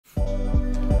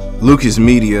Lucas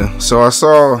Media. So I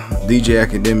saw DJ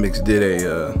Akademiks did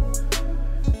a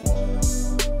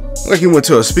like he went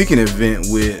to a speaking event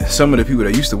with some of the people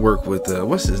that used to work with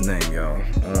what's his name, y'all?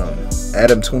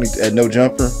 Adam 20 at No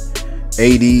Jumper,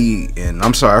 AD, and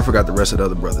I'm sorry I forgot the rest of the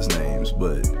other brothers' names,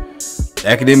 but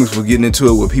Akademiks were getting into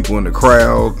it with people in the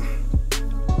crowd.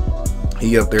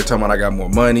 He up there talking about I got more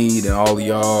money than all of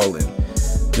y'all,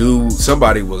 and dude,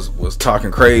 somebody was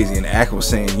talking crazy, and Ak was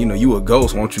saying, you know, you a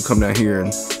ghost, why don't you come down here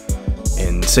and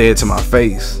say it to my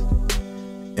face?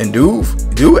 And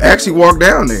dude actually walked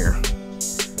down there,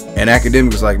 and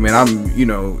Akademiks was like, man, I'm, you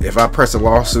know, if I press a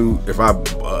lawsuit, if I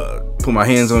put my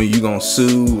hands on you, you gonna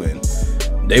sue. And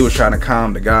they was trying to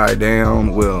calm the guy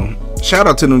down. Well, shout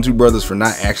out to them two brothers for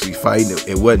not actually fighting.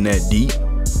 It wasn't that deep,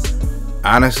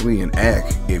 honestly. And Ak,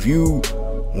 if you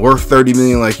worth 30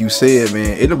 million like you said,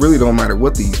 man, it really don't matter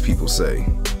what these people say,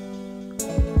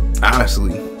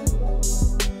 honestly.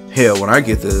 Hell, when I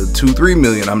get the 2-3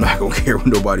 million, I'm not gonna care what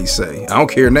nobody say. I don't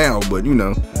care now, but you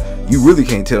know, you really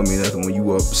can't tell me nothing when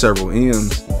you up several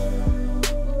M's.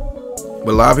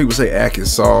 But a lot of people say Ak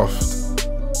is soft.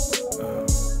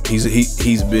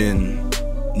 He's been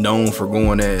known for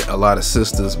going at a lot of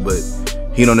sisters, but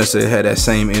he don't necessarily have that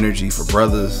same energy for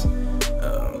brothers.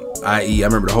 I.e., I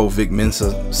remember the whole Vic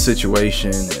Mensa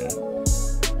situation, and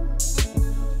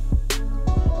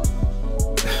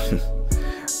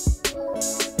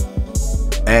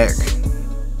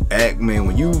Ak, man,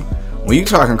 when you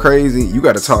talking crazy, you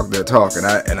got to talk that talk.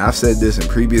 And I've said this in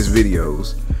previous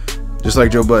videos, just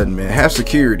like Joe Budden, man, have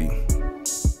security.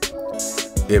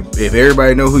 If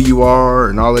everybody know who you are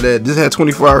and all of that, just have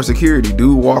 24-hour security.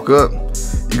 Dude, walk up,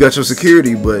 you got your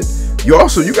security, but you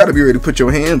got to be ready to put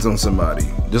your hands on somebody.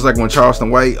 Just like when Charleston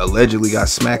White allegedly got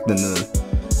smacked in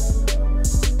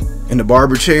the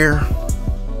barber chair,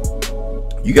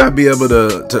 you got to be able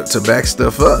to back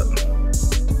stuff up.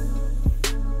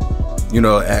 You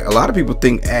know, a lot of people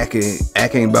think Ak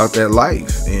ain't about that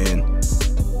life, and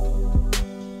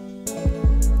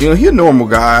you know, he a normal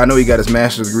guy. I know he got his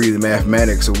master's degree in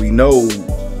mathematics, so we know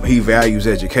he values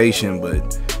education,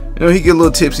 but you know, he get a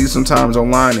little tipsy sometimes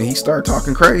online and he start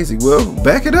talking crazy. Well,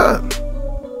 back it up.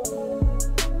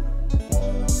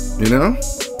 You know?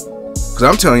 Because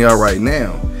I'm telling y'all right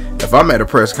now, if I'm at a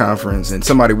press conference and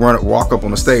somebody walk up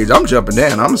on the stage, I'm jumping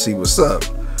down. I'm going to see what's up,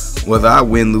 whether I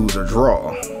win, lose, or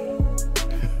draw.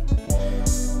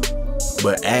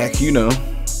 But Ak, you know,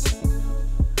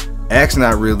 Ak's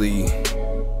not really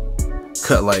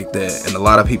cut like that, and a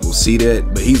lot of people see that,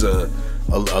 but he's a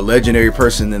legendary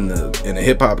person in the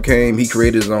hip-hop game. He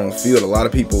created his own field. A lot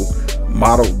of people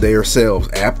modeled themselves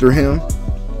after him,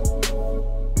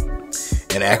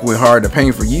 and Ak went hard to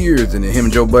paint for years, and then him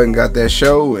and Joe Budden got that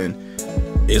show, and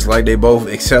it's like they both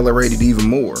accelerated even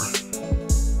more.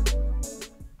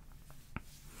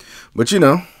 But you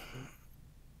know,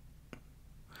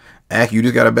 Ak, you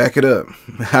just gotta back it up.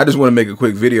 I just want to make a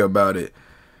quick video about it.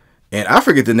 And I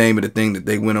forget the name of the thing that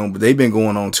they went on, but they've been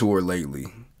going on tour lately.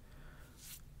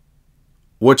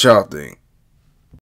 What y'all think?